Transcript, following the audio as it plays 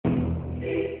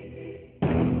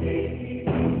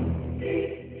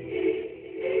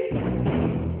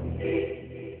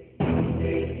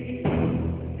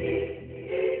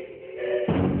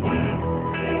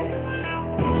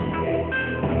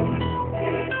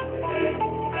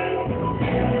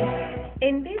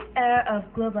era of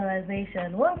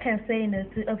globalization, one can say no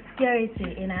to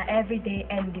obscurity in our everyday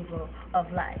endeavor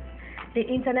of life. The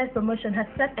internet promotion has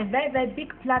set a very, very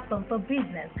big platform for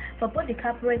business, for both the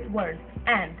corporate world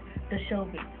and the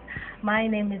showbiz. My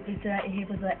name is Victoria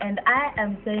Ihebuzo, and I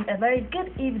am saying a very good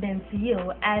evening to you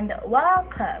and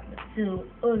welcome to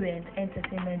Orient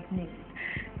Entertainment News.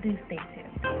 Do stay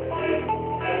tuned.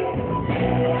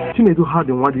 Chinedu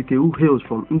Hardy Nwadike, who hails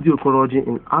from Ndi Okoroji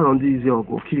in Arondi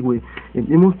Okiwe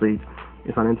in Imo State,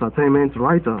 is an entertainment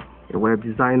writer, a web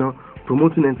designer,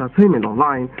 promoting entertainment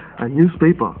online and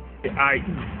newspaper. I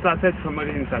started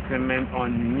promoting entertainment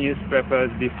on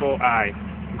newspapers before I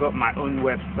got my own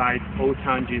website,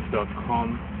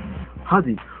 OtownGist.com.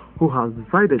 Hardy, who has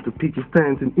decided to pick his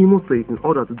stance in Imo State in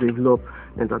order to develop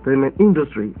the entertainment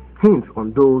industry, hints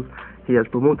on those he has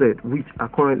promoted which are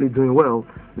currently doing well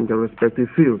in their respective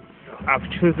fields. I've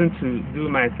chosen to do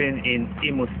my thing in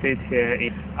Imo State here.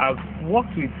 I've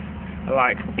worked with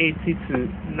like 80 to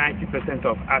 90%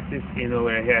 of artists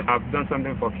here. I've done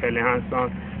something for Kelly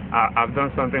Hanson, I've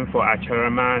done something for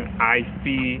Acharaman,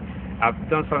 IFP, I've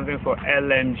done something for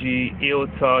LMG, Ill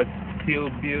Thoughts, Steel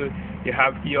Build, you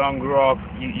have Young Rock,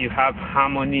 you have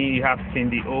Harmony, you have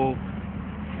Cindy O,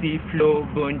 C-Flow,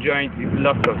 Bone Joint,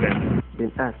 lots of them.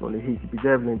 Being asked on the heat to be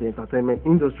developing the entertainment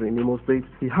industry in Imo State,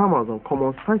 he hammers on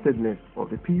common-sightedness of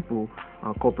the people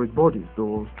and corporate bodies,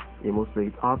 those Imo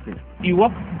State artists. You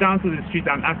walk down to the street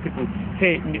and ask people,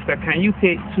 hey, mister, can you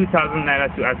pay 2,000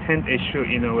 naira to attend a show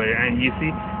and you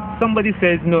see, somebody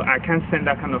says, no, I can't spend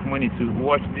that kind of money to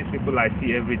watch these people I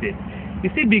see every day. You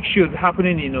see big shows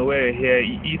happening here,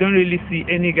 you don't really see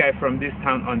any guy from this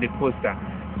town on the poster.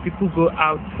 People go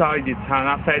outside the town,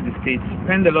 outside the state,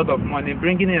 spend a lot of money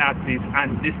bringing in artists,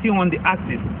 and they still want the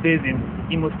artists based in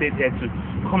Imo State here to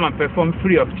come and perform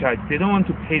free of charge. They don't want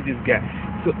to pay this guy.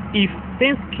 So if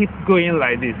things keep going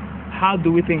like this, how do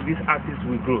we think these artists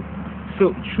will grow? So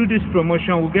through this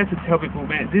promotion, we get to tell people,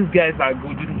 man, these guys are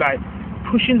good. By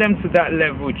pushing them to that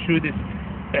level through this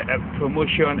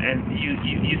promotion, and you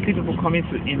see people coming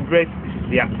to embrace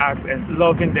their art and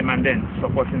loving them and then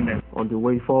supporting them. On the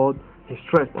way forward, he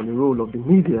stressed on the role of the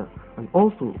media and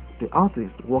also the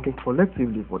artists working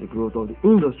collectively for the growth of the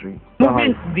industry.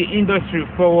 Moving the industry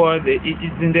forward, it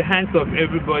is in the hands of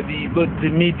everybody, but the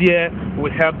media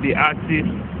will help the artists.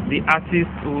 The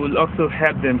artists will also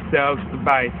help themselves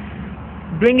by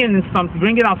bringing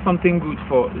out something good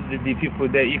for the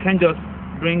people there. You can't just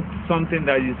bring something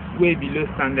that is way below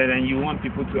standard and you want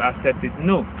people to accept it.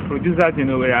 No, producers are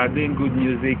doing good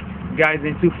music. Guys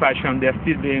into fashion, they're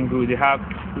still doing good. They have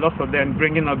lots of them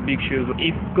bringing up big shows.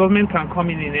 If government can come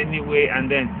in any way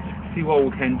and then see what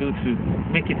we can do to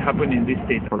make it happen in this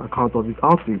state. On account of his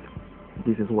outfit,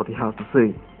 this is what he has to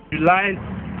say. July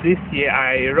this year,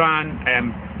 I ran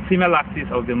Female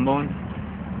Artist of the Month,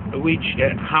 which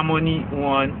Harmony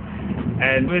won.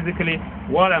 And basically,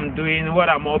 what I'm doing, what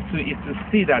I'm up to is to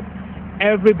see that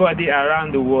everybody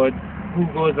around the world who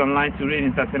goes online to read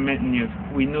entertainment news,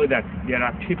 we know that there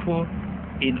are people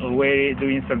in Owerri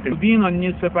doing something. Being on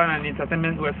newspaper and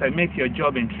entertainment website makes your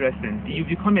job interesting. You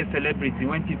become a celebrity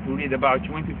when people read about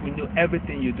you, when people know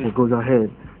everything you do. He goes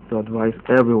ahead to advise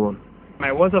everyone.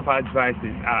 My words of advice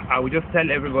is, I would just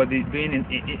tell everybody doing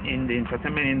in the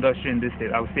entertainment industry in this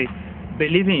state, I would say,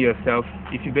 believe in yourself.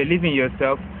 If you believe in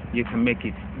yourself, you can make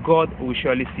it. God will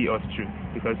surely see us through,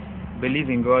 because believe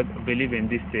in God, believe in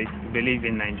this state, believe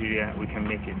in Nigeria, we can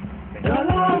make it. Thank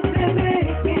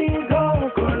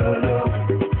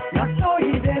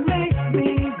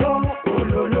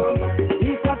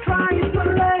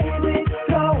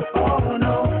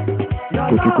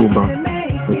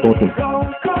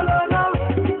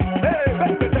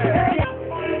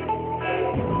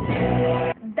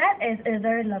That is a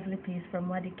very lovely piece from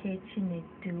Nwadike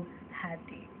Chinedu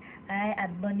Hardy. I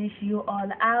admonish you all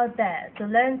out there to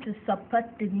learn to support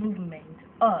the movement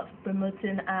of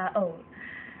promoting our own.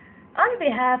 On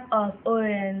behalf of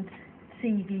Orient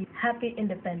TV, happy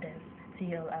independence to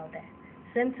you all out there.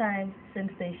 Same time, same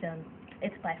station.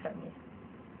 It's bye from me.